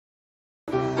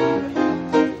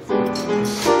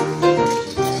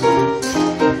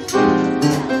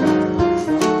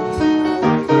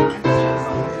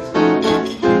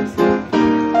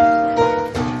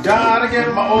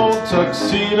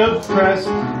tuxedo press.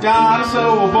 Got a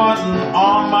silver button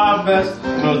on my vest,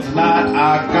 'cause tonight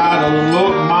I gotta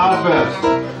look my best.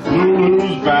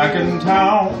 Lulu's back in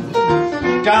town.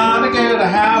 Gotta get a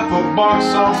 $50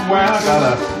 somewhere.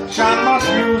 Gotta shine my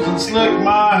shoes and slick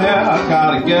my hair.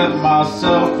 Gotta get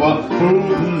myself a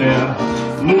boutonniere.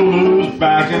 Lulu's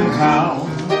back in town.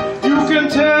 You can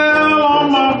tell all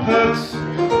my pets,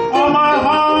 all my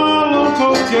Harlem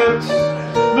coquettes,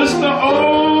 Mr.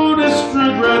 Otis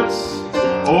regrets,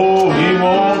 oh, he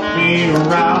won't be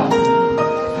around.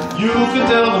 You can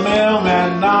tell the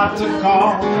mailman not to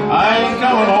call. I ain't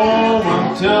coming home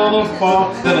until the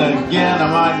fall. Then again, I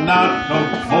might not come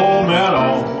home at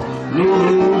all.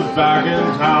 Lulu's back in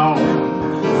town.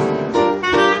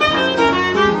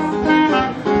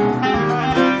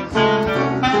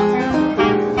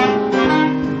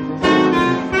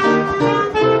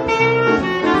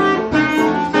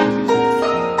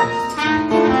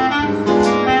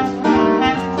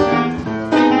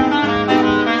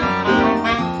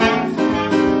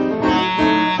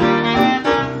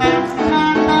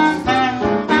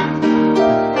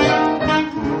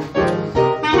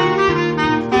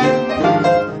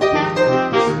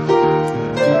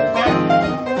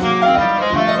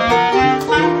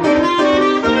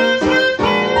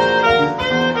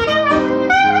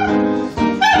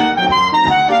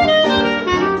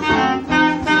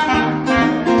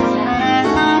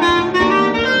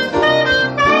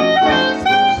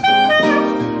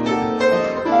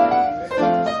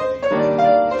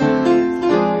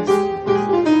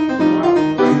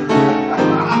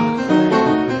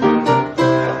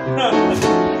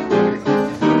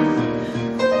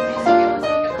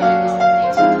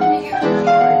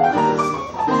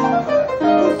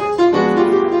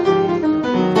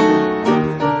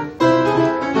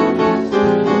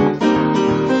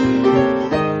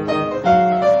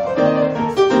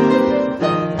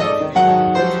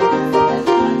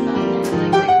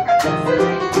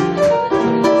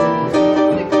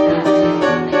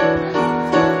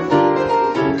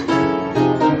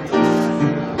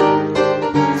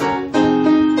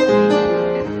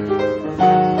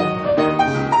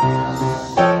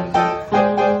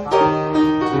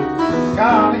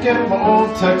 Get my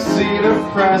old tuxedo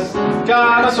press.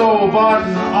 Got a soul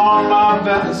button on my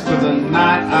vest, 'cause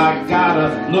tonight I gotta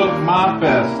look my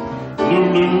best.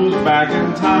 Lulu's back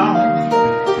in town.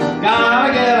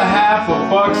 Gotta get a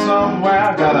 $50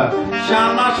 somewhere. Gotta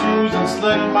shine my shoes and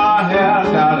slick my hair.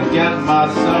 Gotta get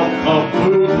myself a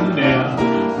boutonniere.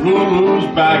 Lulu's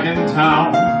back in town.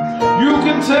 You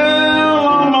can tell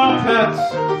all my pets,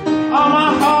 all my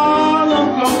Harlem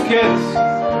coquettes,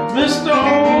 Mr.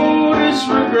 Otis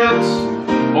regrets,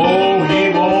 oh, he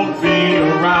won't be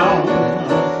around.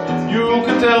 You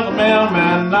can tell the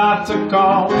mailman not to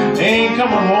call. Ain't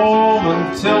coming home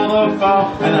until the fall.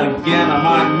 And again, I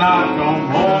might not come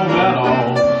home at all.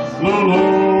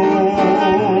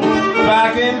 Lulu,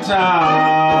 back in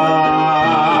town.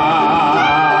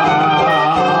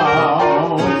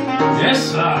 Yes,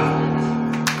 sir.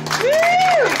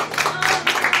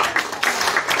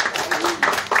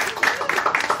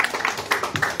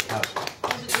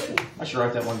 I should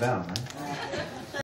write that one down, right?